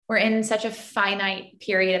we're in such a finite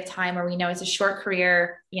period of time where we know it's a short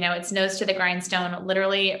career, it's nose to the grindstone,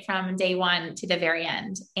 literally from day one to the very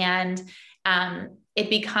end. And it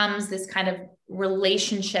becomes this kind of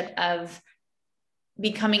relationship of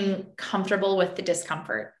becoming comfortable with the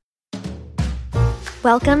discomfort.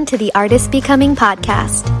 Welcome to the Artist Becoming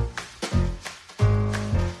Podcast.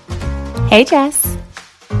 Hey, Jess.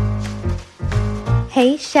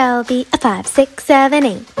 Hey, Shelby. 5, 6, 7,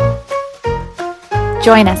 8.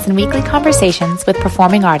 Join us in weekly conversations with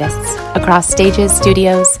performing artists across stages,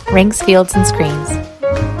 studios, rinks, fields, and screens.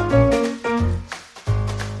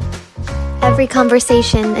 Every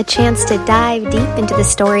conversation a chance to dive deep into the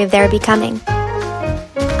story of their becoming.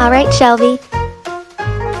 All right, Shelby.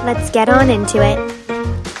 Let's get on into it.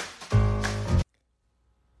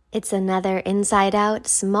 It's another Inside Out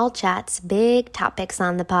Small Chats Big Topics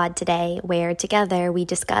on the pod today, where together we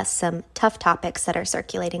discuss some tough topics that are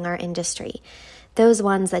circulating our industry. Those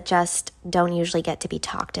ones that just don't usually get to be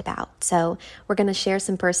talked about. So we're going to share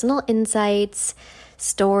some personal insights,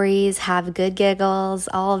 stories, have good giggles,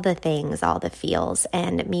 all the things, all the feels,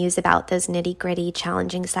 and muse about those nitty-gritty,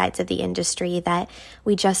 challenging sides of the industry that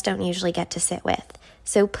we just don't usually get to sit with.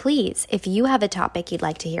 So please, if you have a topic you'd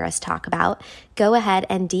like to hear us talk about, go ahead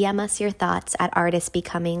and DM us your thoughts at Artist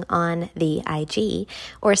Becoming on the IG,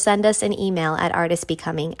 or send us an email at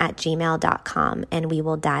artistbecoming@gmail.com, and we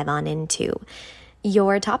will dive on into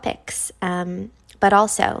your topics. But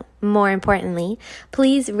also, more importantly,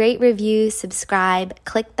 please rate, review, subscribe,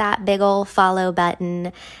 click that big ol' follow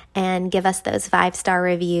button, and give us those 5-star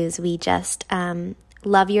reviews. We just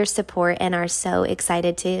love your support and are so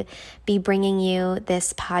excited to be bringing you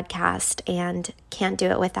this podcast, and can't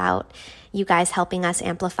do it without you guys helping us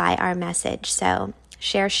amplify our message. So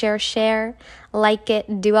share, like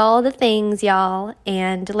it, do all the things, y'all,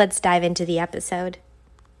 and let's dive into the episode.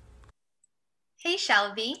 Hey,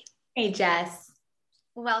 Shelby. Hey, Jess.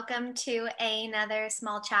 Welcome to another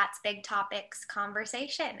Small Chats, Big Topics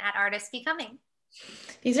conversation at Artist Becoming.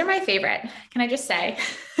 These are my favorite. Can I just say?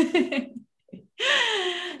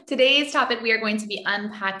 Today's topic, we are going to be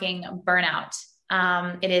unpacking burnout.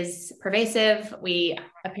 It is pervasive. We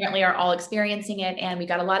apparently are all experiencing it, and we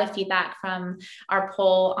got a lot of feedback from our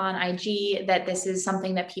poll on IG that this is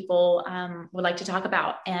something that people would like to talk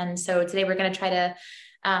about. And so today we're going to try to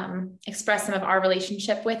express some of our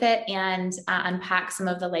relationship with it and unpack some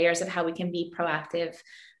of the layers of how we can be proactive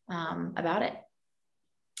about it.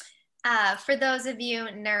 For those of you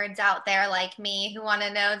nerds out there like me who want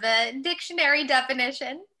to know the dictionary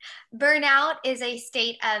definition, burnout is a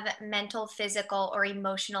state of mental, physical, or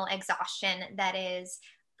emotional exhaustion that is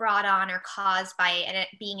brought on or caused by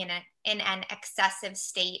being in an excessive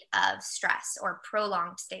state of stress or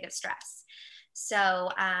prolonged state of stress.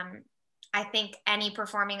 So I think any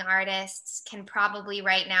performing artists can probably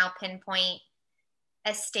right now pinpoint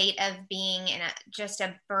a state of being in just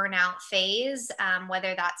a burnout phase,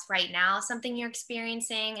 whether that's right now something you're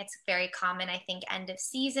experiencing. It's very common, I think, end of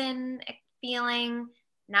season feeling,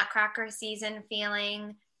 Nutcracker season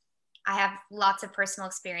feeling. I have lots of personal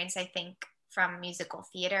experience, I think, from musical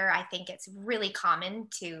theater. I think it's really common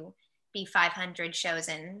to be 500 shows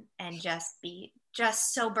in and just be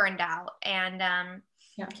just so burned out. And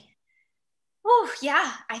yeah. Oh,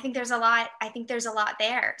 yeah, I think there's a lot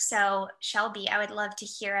there. So Shelby, I would love to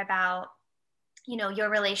hear about,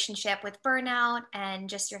 your relationship with burnout and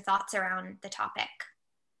just your thoughts around the topic.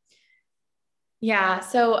 Yeah.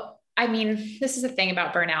 So, this is the thing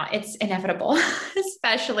about burnout. It's inevitable,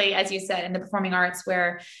 especially as you said, in the performing arts,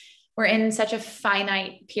 where we're in such a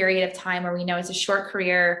finite period of time where we know it's a short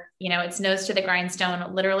career, it's nose to the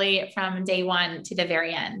grindstone, literally from day one to the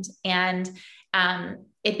very end. And,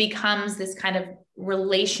 it becomes this kind of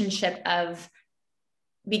relationship of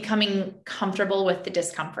becoming comfortable with the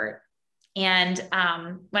discomfort. And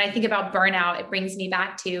when I think about burnout, it brings me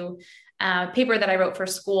back to a paper that I wrote for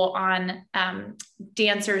school on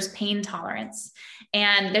dancers' pain tolerance.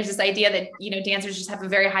 And there's this idea that, dancers just have a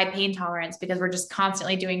very high pain tolerance because we're just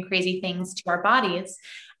constantly doing crazy things to our bodies.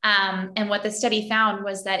 And what the study found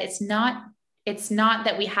was that it's not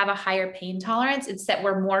that we have a higher pain tolerance, it's that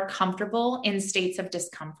we're more comfortable in states of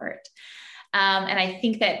discomfort. And I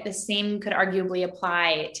think that the same could arguably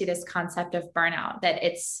apply to this concept of burnout, that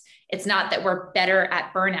it's not that we're better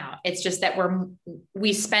at burnout. It's just that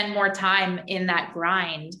we spend more time in that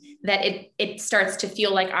grind, that it starts to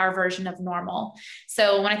feel like our version of normal.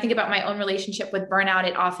 So when I think about my own relationship with burnout,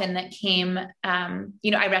 it often that came, I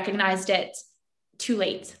recognized it too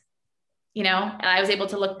late. I was able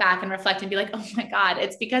to look back and reflect and be like, oh my God,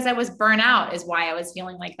 it's because I was burnt out is why I was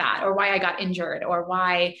feeling like that, or why I got injured, or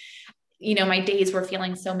why, my days were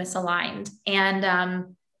feeling so misaligned.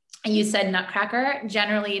 And you said Nutcracker,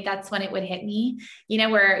 generally that's when it would hit me,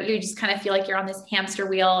 where you just kind of feel like you're on this hamster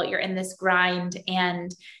wheel, you're in this grind,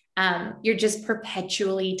 and you're just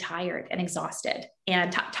perpetually tired and exhausted,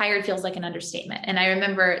 and tired feels like an understatement. And I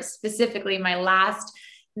remember specifically my last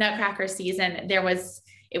Nutcracker season,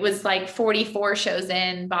 it was like 44 shows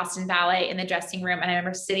in Boston Ballet in the dressing room. And I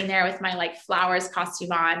remember sitting there with my like flowers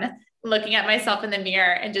costume on, looking at myself in the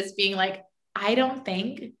mirror and just being like, I don't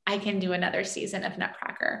think I can do another season of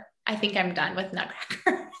Nutcracker. I think I'm done with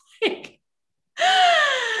Nutcracker.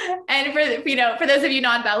 And for those of you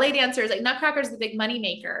non-ballet dancers, like Nutcracker is the big money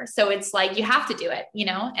maker. So it's like, you have to do it,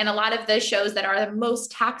 and a lot of the shows that are the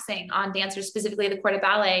most taxing on dancers, specifically the Corps de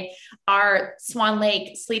Ballet, are Swan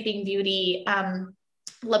Lake, Sleeping Beauty,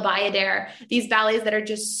 La Bayadere, these ballets that are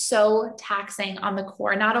just so taxing on the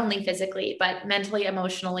core, not only physically, but mentally,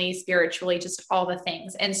 emotionally, spiritually, just all the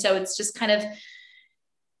things. And so it's just kind of,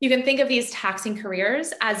 you can think of these taxing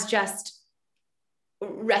careers as just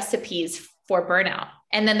recipes for burnout.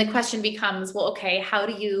 And then the question becomes, well, okay, how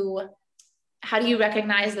do you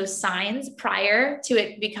recognize those signs prior to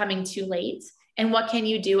it becoming too late? And what can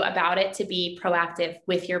you do about it to be proactive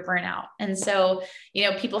with your burnout? And so,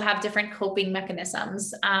 people have different coping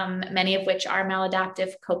mechanisms, many of which are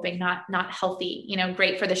maladaptive coping, not healthy,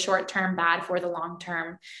 great for the short term, bad for the long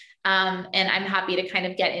term. And I'm happy to kind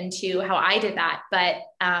of get into how I did that, but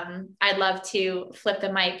I'd love to flip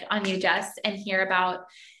the mic on you, Jess, and hear about,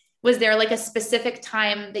 was there like a specific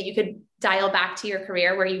time that you could dial back to your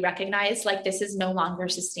career where you recognize like, this is no longer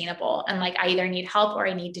sustainable, and like, I either need help or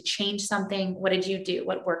I need to change something? What did you do?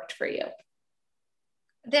 What worked for you?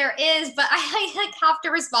 There is, but I like have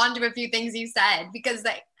to respond to a few things you said, because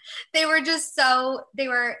they were just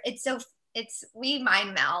we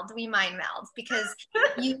mind meld because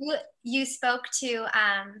you spoke to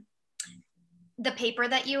the paper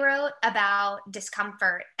that you wrote about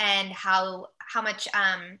discomfort and how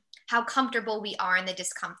comfortable we are in the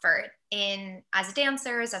discomfort as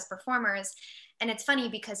dancers, as performers. And it's funny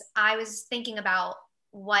because I was thinking about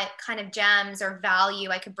what kind of gems or value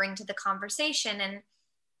I could bring to the conversation. And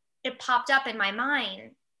it popped up in my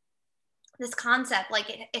mind, this concept, like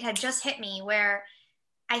it had just hit me, where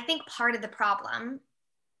I think part of the problem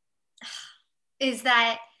is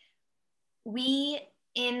that we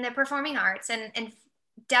in the performing arts and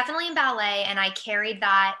definitely in ballet, and I carried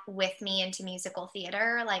that with me into musical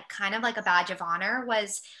theater, like kind of like a badge of honor,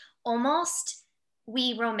 was almost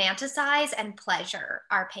we romanticize and pleasure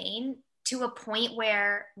our pain to a point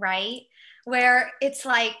where it's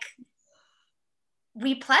like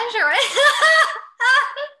we pleasure it.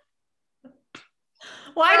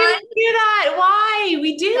 Why do we do that? Why?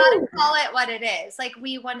 We do. Gotta call it what it is. Like,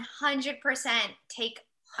 we 100% take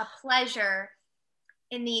a pleasure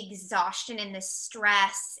in the exhaustion, in the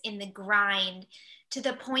stress, in the grind, to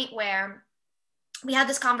the point where we had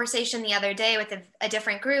this conversation the other day with a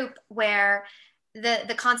different group where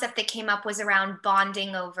the concept that came up was around bonding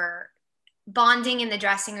in the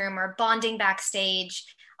dressing room or bonding backstage.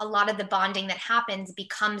 A lot of the bonding that happens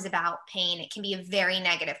becomes about pain. It can be a very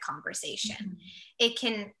negative conversation. Mm-hmm.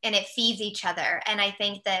 It feeds each other. And I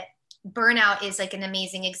think that burnout is like an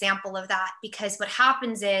amazing example of that, because what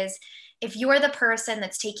happens is, if you're the person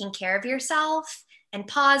that's taking care of yourself and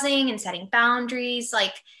pausing and setting boundaries,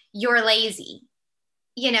 like, you're lazy,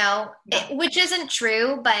 which isn't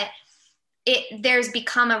true, but there's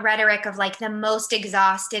become a rhetoric of like the most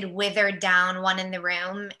exhausted, withered down one in the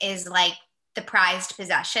room is like the prized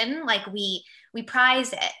possession. Like we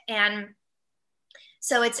prize it. And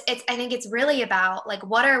so I think it's really about like,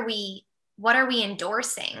 what are we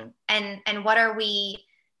endorsing, and what are we,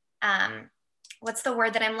 what's the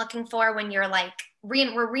word that I'm looking for when you're like,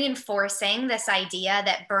 we're reinforcing this idea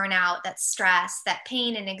that burnout, that stress, that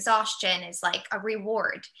pain and exhaustion is like a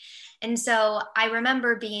reward. And so I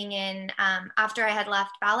remember being in, after I had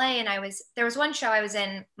left ballet, and there was one show I was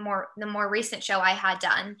in, the more recent show I had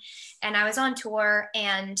done, and I was on tour,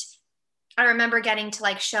 and I remember getting to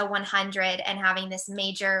like show 100 and having this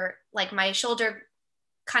major, like my shoulder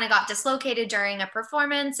kind of got dislocated during a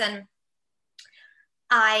performance, and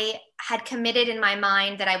I had committed in my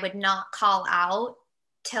mind that I would not call out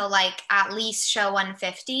till like at least show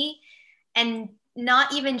 150. And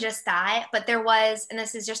not even just that, but there was, and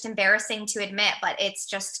this is just embarrassing to admit, but it's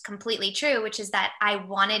just completely true, which is that I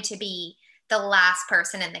wanted to be the last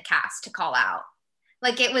person in the cast to call out.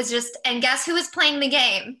 Like, it was just, and guess who was playing the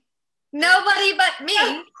game? Nobody but me.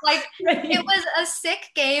 Like, it was a sick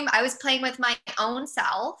game. I was playing with my own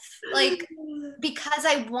self, like, because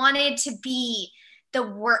I wanted to be the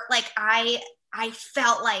work. Like, I I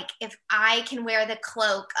felt like if I can wear the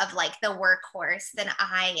cloak of like the workhorse, then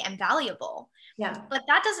I am valuable. Yeah. But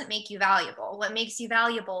that doesn't make you valuable. What makes you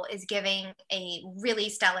valuable is giving a really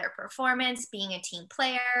stellar performance, being a team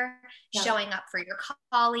player, Yeah. showing up for your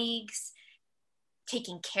colleagues,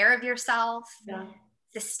 taking care of yourself, Yeah.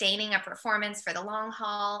 sustaining a performance for the long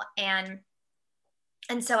haul. And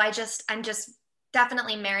so I'm just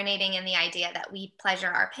definitely marinating in the idea that we pleasure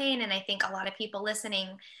our pain. And I think a lot of people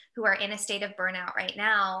listening who are in a state of burnout right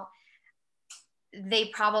now, they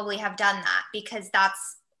probably have done that, because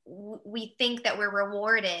we think that we're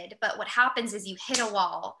rewarded, but what happens is you hit a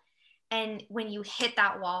wall. And when you hit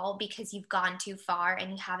that wall because you've gone too far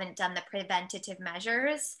and you haven't done the preventative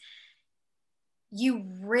measures, you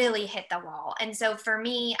really hit the wall. And so for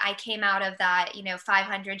me, I came out of that,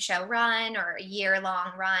 500 show run or a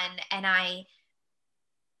year-long run, and I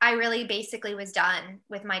really basically was done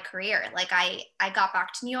with my career. Like I got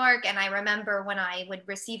back to New York, and I remember when I would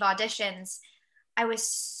receive auditions, I was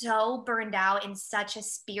so burned out in such a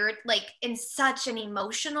spirit, like in such an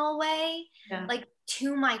emotional way, Yeah. like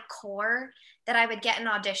to my core, that I would get an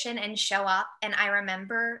audition and show up. And I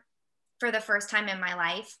remember for the first time in my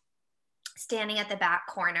life, standing at the back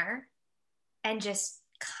corner and just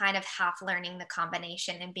kind of half learning the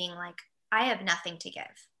combination and being like, I have nothing to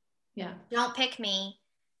give. Yeah. Don't pick me.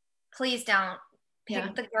 Please don't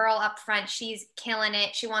pick the girl up front. She's killing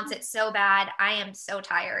it. She wants it so bad. I am so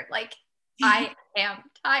tired. Like, I am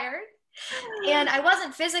tired. And I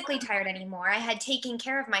wasn't physically tired anymore. I had taken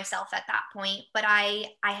care of myself at that point, but I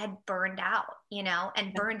had burned out,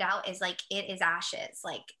 and burned out is like, it is ashes.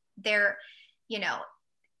 Like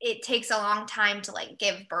it takes a long time to like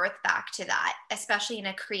give birth back to that, especially in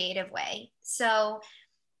a creative way. So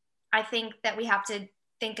I think that we have to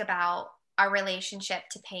think about our relationship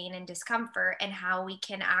to pain and discomfort, and how we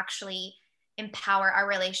can actually empower our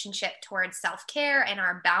relationship towards self-care and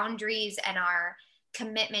our boundaries and our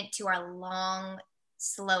commitment to our long,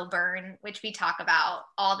 slow burn, which we talk about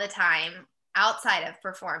all the time outside of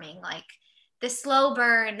performing. Like the slow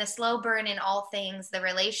burn in all things, the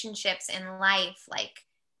relationships in life, like,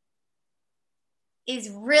 is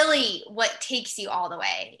really what takes you all the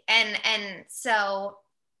way. And so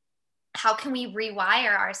how can we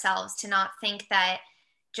rewire ourselves to not think that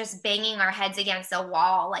just banging our heads against a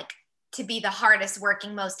wall, like to be the hardest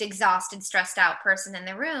working, most exhausted, stressed out person in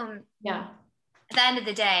the room. Yeah. At the end of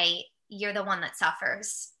the day, you're the one that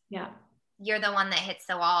suffers. Yeah. You're the one that hits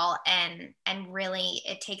the wall, and really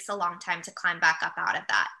it takes a long time to climb back up out of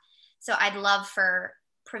that. So I'd love for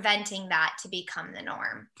preventing that to become the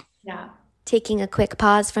norm. Yeah. Taking a quick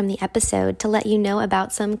pause from the episode to let you know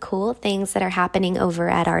about some cool things that are happening over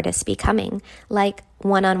at Artists Becoming, like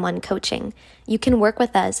one-on-one coaching. You can work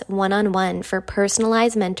with us one-on-one for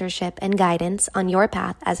personalized mentorship and guidance on your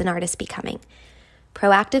path as an artist becoming.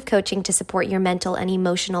 Proactive coaching to support your mental and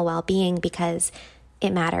emotional well-being, because it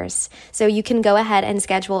matters. So you can go ahead and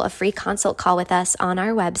schedule a free consult call with us on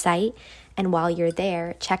our website. And while you're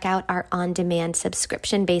there, check out our on-demand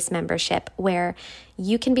subscription-based membership, where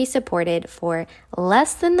you can be supported for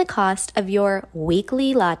less than the cost of your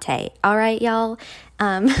weekly latte. All right, y'all?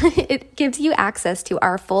 It gives you access to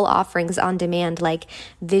our full offerings on demand, like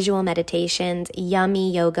visual meditations,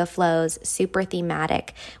 yummy yoga flows, super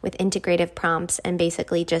thematic with integrative prompts, and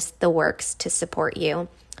basically just the works to support you.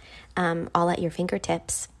 All at your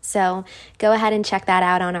fingertips. So go ahead and check that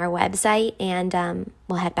out on our website, and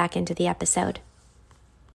we'll head back into the episode.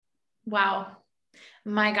 Wow.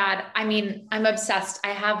 My God. I mean, I'm obsessed. I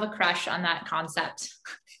have a crush on that concept,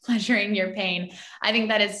 pleasuring your pain. I think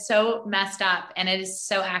that is so messed up, and it is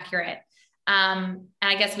so accurate. And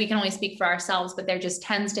I guess we can only speak for ourselves, but there just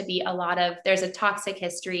tends to be there's a toxic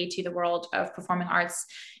history to the world of performing arts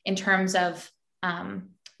in terms of,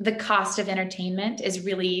 the cost of entertainment is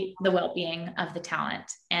really the well-being of the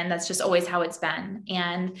talent. And that's just always how it's been.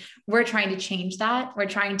 And we're trying to change that. We're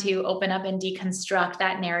trying to open up and deconstruct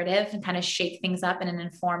that narrative and kind of shake things up in an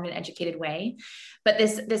informed and educated way. But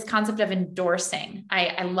this concept of endorsing,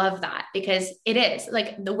 I love that, because it is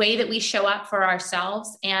like the way that we show up for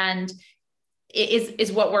ourselves, and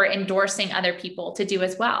is what we're endorsing other people to do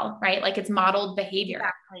as well, right? Like it's modeled behavior.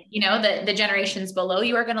 Exactly. The generations below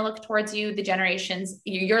you are going to look towards you. The generations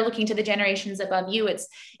you're looking to the generations above you. It's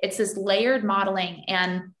this layered modeling.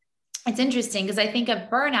 And it's interesting because I think of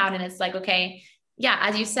burnout, and it's like, okay, yeah,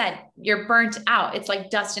 as you said, you're burnt out. It's like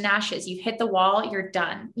dust and ashes. You've hit the wall, you're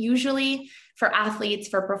done. Usually for athletes,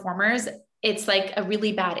 for performers, it's like a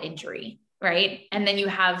really bad injury. Right. And then you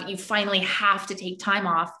finally have to take time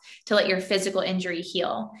off to let your physical injury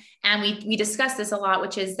heal. And we discuss this a lot,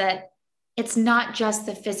 which is that it's not just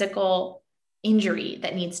the physical injury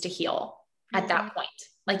that needs to heal, at that point.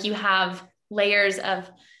 Like you have layers of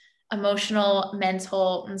emotional,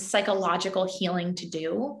 mental, and psychological healing to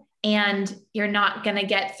do. And you're not going to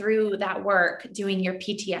get through that work doing your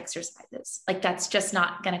PT exercises. Like that's just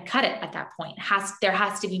not going to cut it at that point. There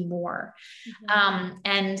has to be more.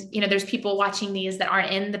 And, there's people watching these that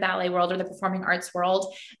aren't in the ballet world or the performing arts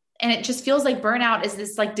world. And it just feels like burnout is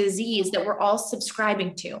this like disease that we're all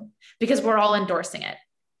subscribing to because we're all endorsing it.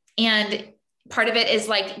 And part of it is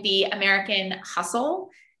like the American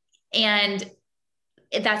hustle. And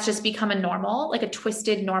that's just become a normal, like a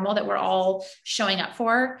twisted normal that we're all showing up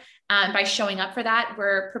for. By showing up for that,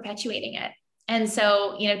 we're perpetuating it. And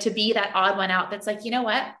so, to be that odd one out, that's like, you know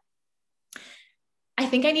what? I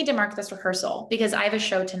think I need to mark this rehearsal because I have a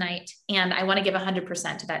show tonight and I want to give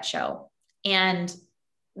 100% to that show. And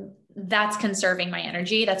that's conserving my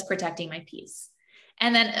energy. That's protecting my peace.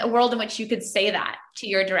 And then a world in which you could say that to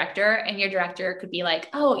your director and your director could be like,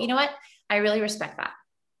 oh, you know what? I really respect that.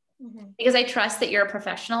 Because I trust that you're a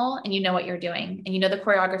professional and you know what you're doing and you know the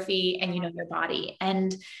choreography and you know your body.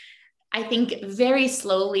 And I think very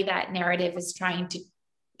slowly that narrative is trying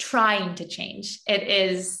to change. It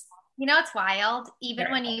is. It's wild.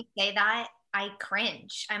 Even when you say that, I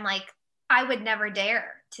cringe. I'm like, I would never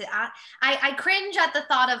dare to, I cringe at the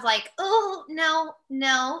thought of like, oh,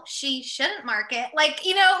 no, she shouldn't mark it.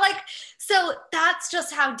 So that's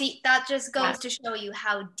just how deep, that just goes to show you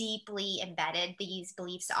how deeply embedded these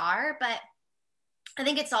beliefs are. But I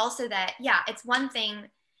think it's also that, it's one thing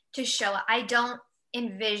to show, I don't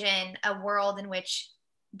envision a world in which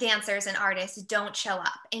dancers and artists don't show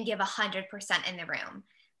up and give 100% in the room.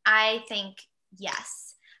 I think,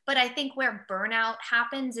 yes. But I think where burnout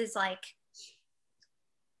happens is like,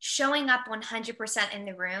 showing up 100% in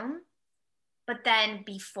the room, but then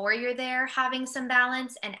before you're there having some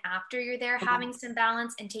balance and after you're there having some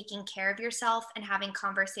balance and taking care of yourself and having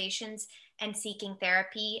conversations and seeking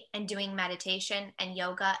therapy and doing meditation and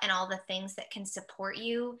yoga and all the things that can support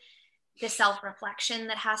you, the self-reflection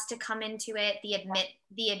that has to come into it,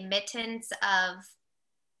 the admittance of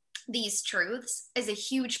these truths is a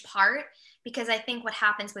huge part, because I think what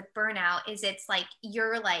happens with burnout is it's like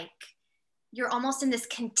you're almost in this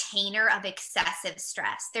container of excessive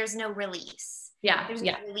stress. There's no release. There's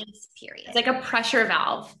no release period. It's like a pressure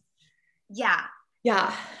valve. Yeah.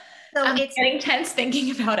 So I'm getting tense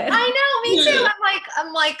thinking about it. I know, me too.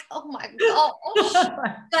 I'm like, oh my gosh.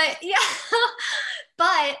 But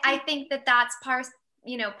but I think that's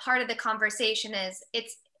part of the conversation is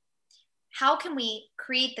it's how can we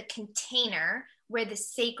create the container where the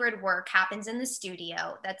sacred work happens in the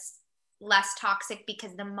studio that's less toxic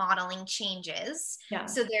because the modeling changes.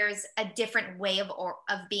 So there's a different way of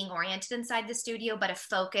being oriented inside the studio, but a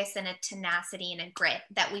focus and a tenacity and a grit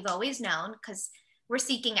that we've always known because we're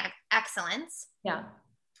seeking excellence.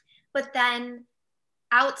 But then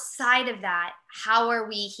outside of that, how are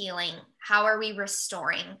we healing? How are we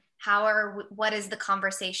restoring? What is the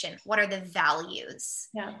conversation? What are the values?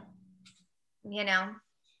 Yeah.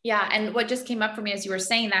 And what just came up for me as you were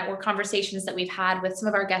saying that were conversations that we've had with some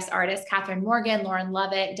of our guest artists, Catherine Morgan, Lauren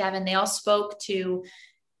Lovett, Devin. They all spoke to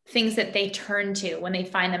things that they turn to when they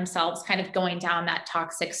find themselves kind of going down that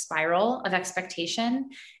toxic spiral of expectation.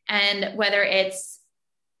 And whether it's,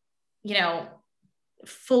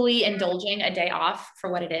 fully indulging a day off for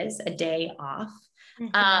what it is, a day off,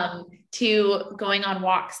 to going on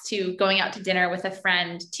walks, to going out to dinner with a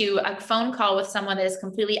friend, to a phone call with someone that is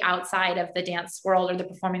completely outside of the dance world or the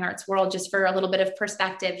performing arts world, just for a little bit of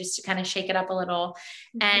perspective, just to kind of shake it up a little.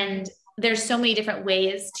 And there's so many different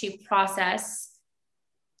ways to process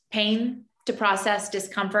pain, to process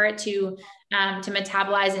discomfort, to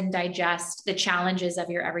metabolize and digest the challenges of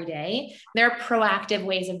your everyday. There are proactive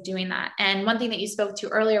ways of doing that. And one thing that you spoke to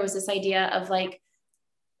earlier was this idea of like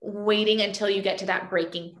waiting until you get to that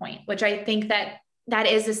breaking point, which I think that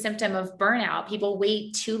is a symptom of burnout. People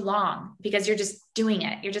wait too long because you're just doing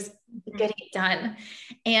it. You're just getting it done.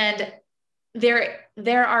 And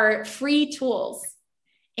there are free tools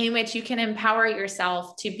in which you can empower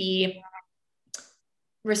yourself to be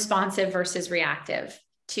responsive versus reactive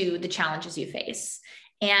to the challenges you face.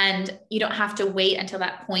 And you don't have to wait until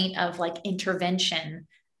that point of like intervention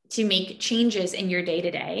to make changes in your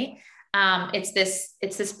day-to-day. It's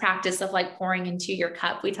this practice of like pouring into your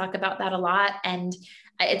cup. We talk about that a lot, and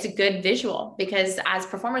it's a good visual because as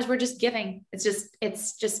performers, we're just giving.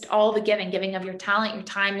 It's just all the giving of your talent, your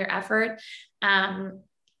time, your effort,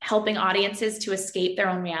 helping audiences to escape their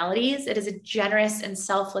own realities. It is a generous and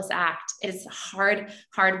selfless act. It is hard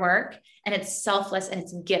work, and it's selfless and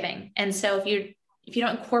it's giving. And so if you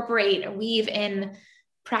don't incorporate or weave in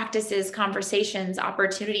practices, conversations,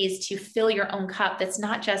 opportunities to fill your own cup that's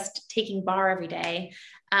not just taking bar every day,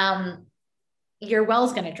 your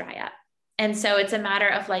well's going to dry up. And so it's a matter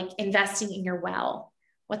of like investing in your well.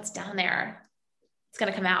 What's down there? It's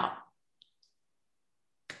going to come out.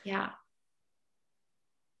 Yeah.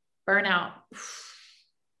 Burnout.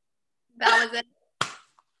 That was it.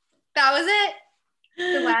 That was it.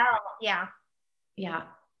 Wow. Yeah. Yeah.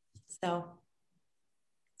 So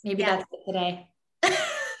maybe that's it today.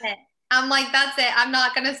 I'm like, that's it. I'm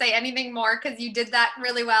not going to say anything more because you did that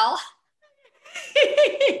really well.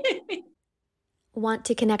 Want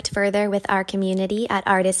to connect further with our community at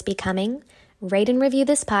Artist Becoming? Rate and review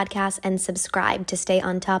this podcast and subscribe to stay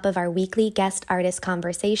on top of our weekly guest artist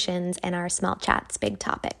conversations and our small chats, big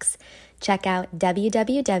topics. Check out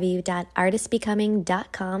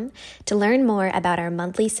www.artistbecoming.com to learn more about our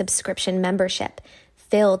monthly subscription membership,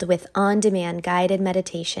 filled with on-demand guided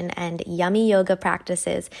meditation and yummy yoga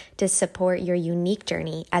practices to support your unique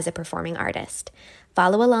journey as a performing artist.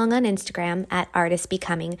 Follow along on Instagram at Artist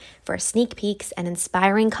Becoming for sneak peeks and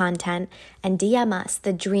inspiring content, and DM us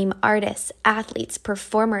the dream artists, athletes,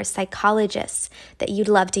 performers, psychologists that you'd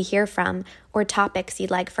love to hear from or topics you'd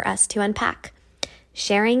like for us to unpack.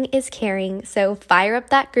 Sharing is caring, so fire up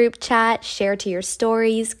that group chat, share to your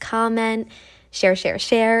stories, comment,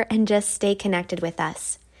 share, and just stay connected with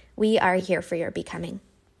us. We are here for your becoming.